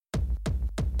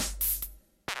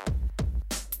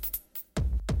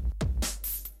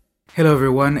Hello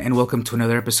everyone, and welcome to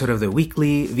another episode of the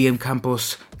weekly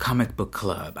vmcampos Comic Book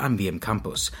Club. I'm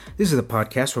vmcampos. This is the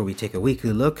podcast where we take a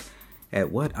weekly look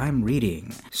at what I'm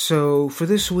reading. So for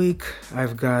this week,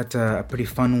 I've got a pretty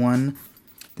fun one.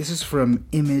 This is from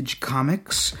Image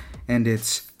Comics, and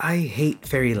it's I Hate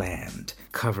Fairyland.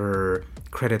 Cover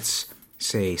credits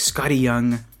say Scotty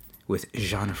Young with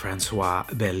Jean-Francois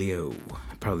Belliot.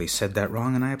 I probably said that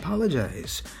wrong, and I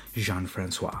apologize,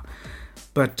 Jean-Francois.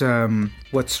 But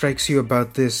what strikes you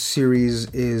about this series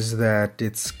is that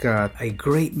it's got a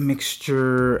great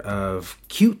mixture of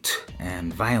cute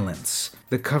and violence.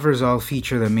 The covers all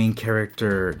feature the main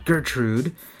character,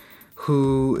 Gertrude,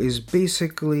 who is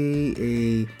basically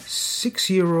a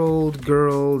 6-year-old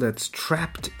girl that's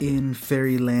trapped in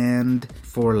Fairyland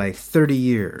for like 30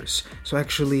 years. So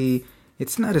actually,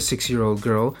 it's not a 6-year-old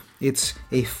girl, it's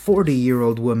a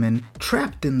 40-year-old woman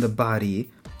trapped in the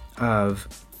body of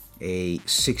a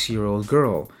 6-year-old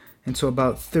girl. And so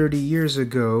about 30 years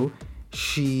ago,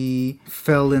 she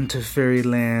fell into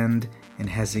Fairyland and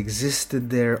has existed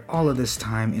there all of this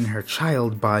time in her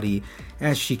child body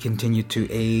as she continued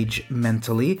to age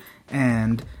mentally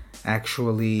and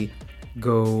actually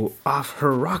go off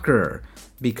her rocker,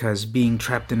 because being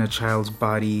trapped in a child's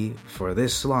body for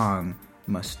this long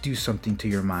must do something to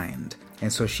your mind.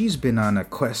 And so she's been on a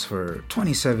quest for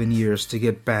 27 years to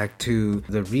get back to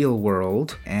the real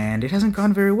world, and it hasn't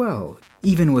gone very well,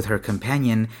 even with her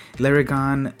companion,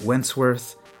 Larigon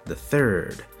Wentworth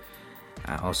III,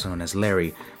 also known as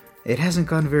Larry. It hasn't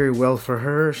gone very well for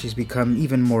her. She's become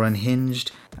even more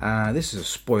unhinged. This is a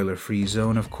spoiler-free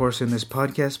zone, of course, in this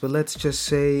podcast, but let's just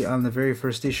say on the very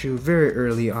first issue, very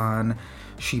early on,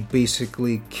 she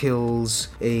basically kills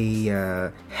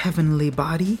a heavenly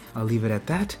body. I'll leave it at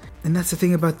that. And that's the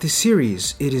thing about this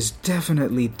series. It is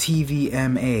definitely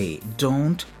TVMA.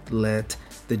 Don't let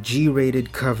the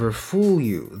G-rated cover fool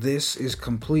you. This is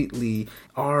completely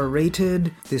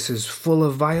R-rated. This is full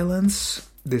of violence.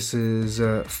 This is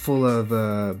full of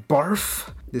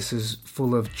barf. This is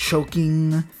full of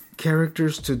choking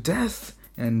characters to death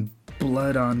and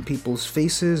blood on people's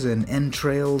faces and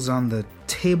entrails on the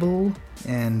table.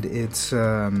 And it's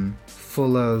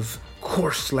full of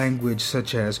coarse language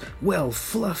such as, well,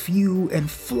 fluff you and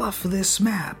fluff this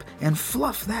map and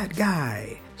fluff that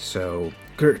guy. So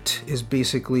Gert is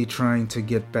basically trying to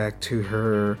get back to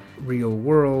her real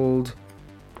world,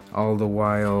 all the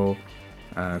while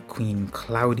Queen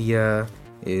Claudia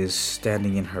is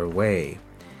standing in her way.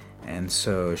 And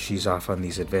so she's off on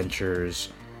these adventures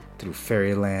through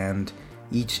Fairyland.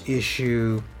 Each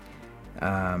issue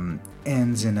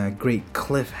ends in a great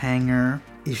cliffhanger.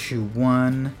 Issue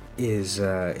 1 is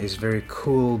very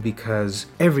cool because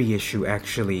every issue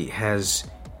actually has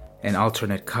an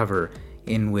alternate cover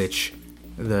in which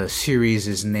the series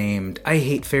is named I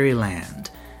Hate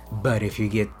Fairyland. But if you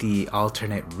get the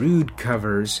alternate rude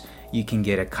covers, you can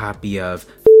get a copy of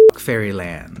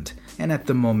Fairyland. And at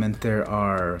the moment there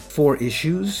are 4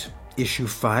 issues. Issue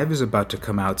 5 is about to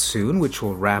come out soon, which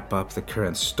will wrap up the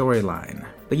current storyline.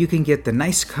 But you can get the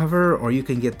nice cover or you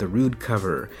can get the rude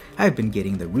cover. I've been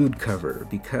getting the rude cover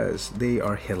because they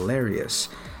are hilarious.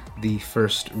 The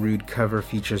first rude cover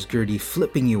features Gertie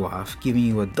flipping you off, giving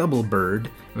you a double bird,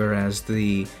 whereas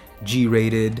the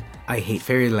G-rated I Hate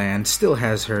Fairyland still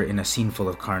has her in a scene full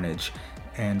of carnage.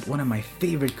 And one of my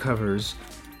favorite covers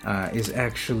is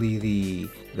actually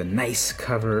the nice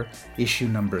cover, issue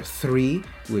number 3,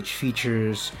 which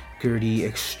features Gertie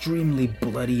extremely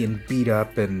bloody and beat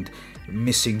up and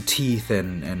missing teeth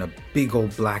and a big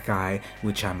old black eye,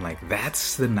 which I'm like,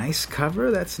 that's the nice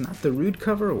cover? That's not the rude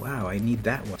cover? Wow, I need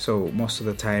that one. So most of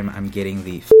the time I'm getting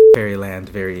the Fairyland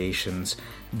variations,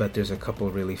 but there's a couple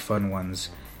really fun ones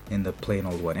in the plain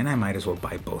old one, and I might as well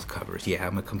buy both covers. Yeah,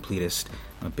 I'm a completist.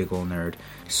 I'm a big old nerd.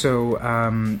 So,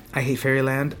 I Hate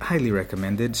Fairyland, highly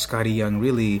recommended. Scotty Young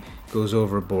really goes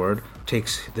overboard,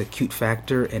 takes the cute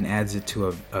factor and adds it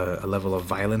to a level of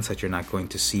violence that you're not going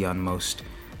to see on most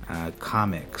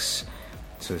comics.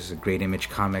 So this is a great Image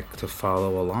comic to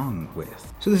follow along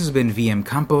with. So this has been VM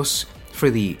Campos for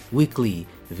the weekly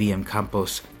VM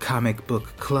Campos Comic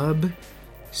Book Club.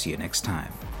 See you next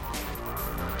time.